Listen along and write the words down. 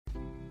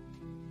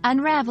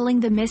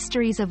Unraveling the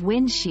Mysteries of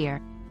Wind Shear,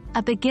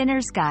 a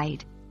Beginner's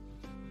Guide.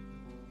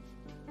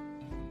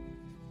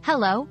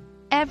 Hello,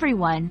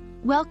 everyone.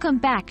 Welcome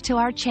back to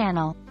our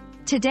channel.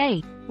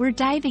 Today, we're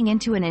diving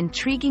into an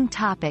intriguing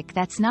topic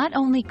that's not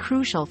only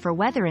crucial for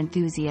weather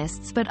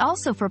enthusiasts but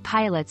also for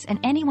pilots and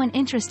anyone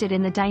interested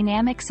in the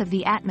dynamics of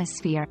the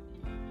atmosphere.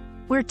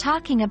 We're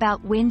talking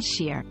about wind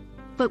shear.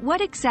 But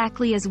what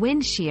exactly is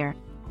wind shear,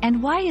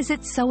 and why is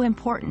it so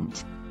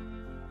important?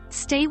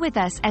 Stay with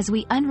us as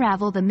we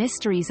unravel the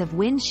mysteries of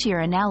wind shear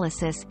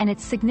analysis and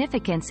its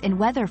significance in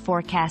weather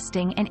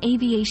forecasting and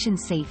aviation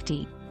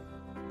safety.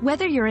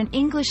 Whether you're an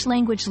English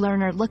language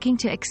learner looking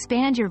to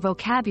expand your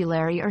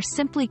vocabulary or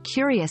simply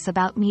curious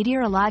about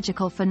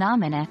meteorological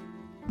phenomena,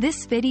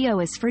 this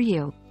video is for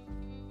you.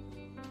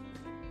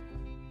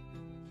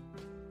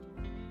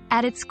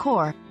 At its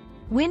core,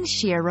 wind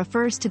shear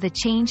refers to the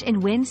change in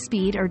wind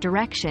speed or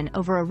direction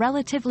over a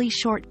relatively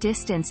short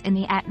distance in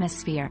the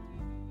atmosphere.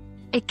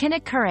 It can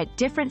occur at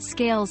different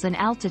scales and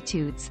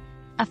altitudes,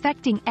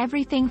 affecting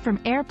everything from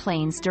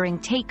airplanes during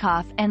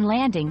takeoff and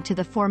landing to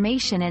the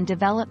formation and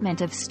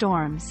development of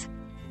storms.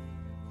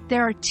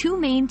 There are two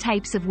main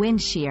types of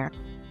wind shear: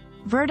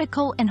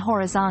 vertical and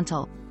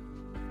horizontal.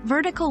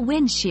 Vertical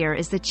wind shear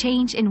is the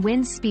change in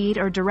wind speed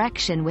or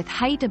direction with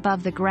height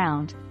above the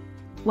ground,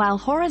 while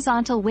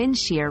horizontal wind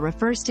shear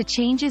refers to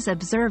changes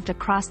observed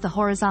across the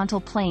horizontal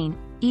plane,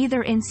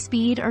 either in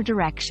speed or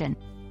direction.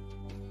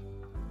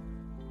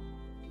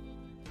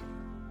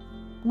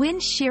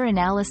 Wind shear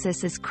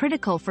analysis is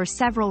critical for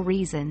several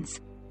reasons.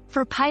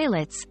 For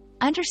pilots,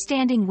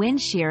 understanding wind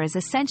shear is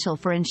essential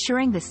for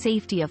ensuring the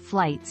safety of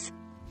flights,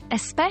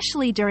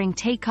 especially during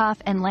takeoff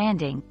and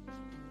landing,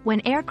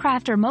 when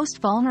aircraft are most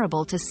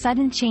vulnerable to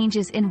sudden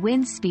changes in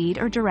wind speed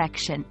or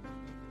direction.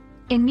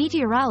 In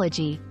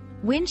meteorology,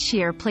 wind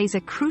shear plays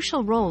a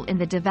crucial role in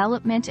the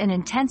development and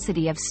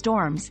intensity of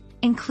storms,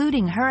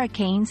 including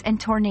hurricanes and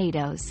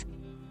tornadoes.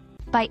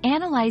 By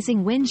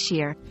analyzing wind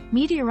shear,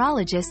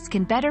 meteorologists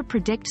can better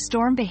predict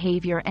storm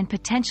behavior and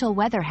potential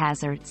weather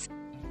hazards.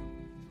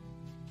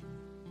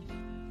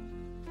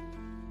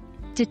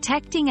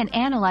 Detecting and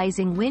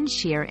analyzing wind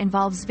shear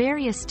involves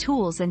various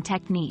tools and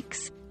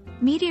techniques.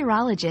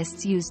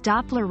 Meteorologists use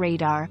Doppler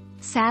radar,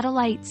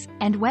 satellites,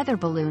 and weather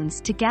balloons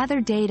to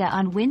gather data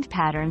on wind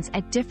patterns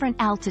at different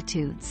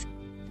altitudes.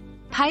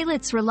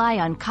 Pilots rely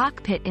on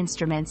cockpit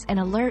instruments and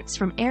alerts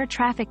from air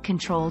traffic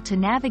control to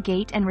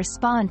navigate and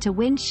respond to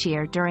wind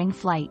shear during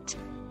flight.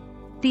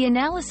 The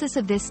analysis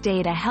of this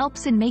data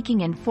helps in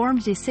making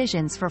informed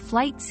decisions for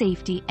flight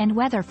safety and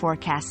weather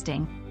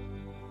forecasting.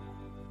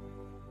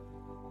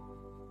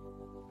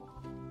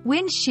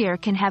 Wind shear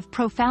can have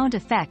profound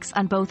effects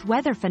on both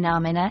weather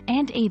phenomena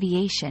and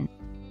aviation.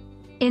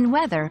 In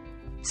weather,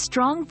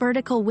 strong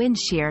vertical wind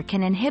shear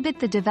can inhibit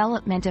the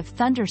development of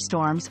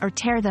thunderstorms or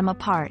tear them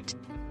apart.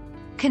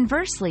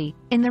 Conversely,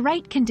 in the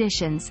right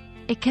conditions,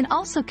 it can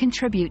also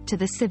contribute to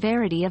the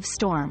severity of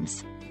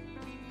storms.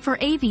 For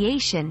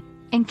aviation,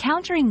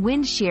 encountering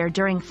wind shear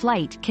during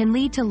flight can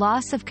lead to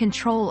loss of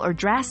control or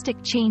drastic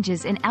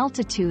changes in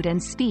altitude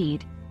and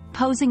speed,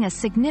 posing a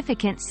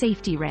significant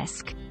safety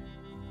risk.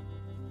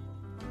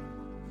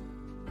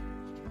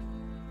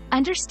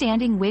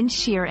 Understanding wind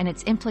shear and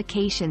its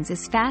implications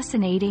is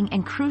fascinating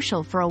and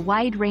crucial for a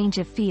wide range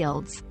of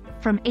fields,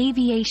 from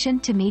aviation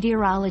to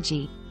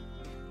meteorology.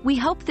 We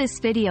hope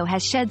this video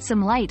has shed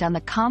some light on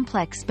the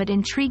complex but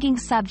intriguing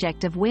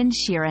subject of wind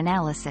shear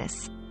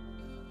analysis.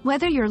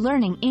 Whether you're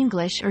learning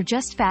English or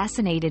just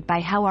fascinated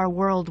by how our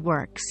world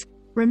works,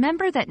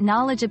 remember that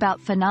knowledge about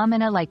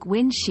phenomena like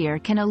wind shear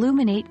can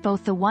illuminate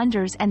both the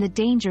wonders and the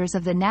dangers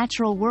of the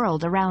natural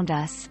world around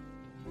us.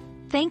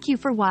 Thank you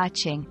for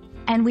watching,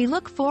 and we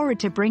look forward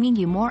to bringing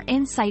you more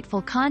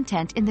insightful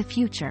content in the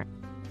future.